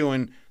matter what you're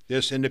doing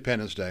this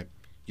Independence Day,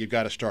 you've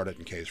got to start it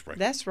in Cave Spring.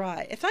 That's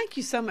right. Thank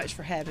you so much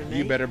for having me.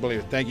 You better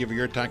believe it. Thank you for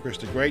your time,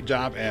 Krista. Great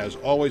job as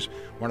always.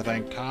 I want to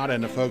thank Todd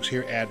and the folks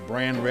here at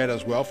Brand Red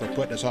as well for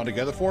putting this all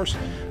together for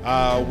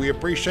us. We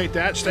appreciate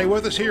that. Stay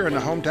with us here in the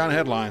Hometown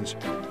Headlines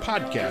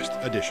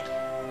Podcast Edition.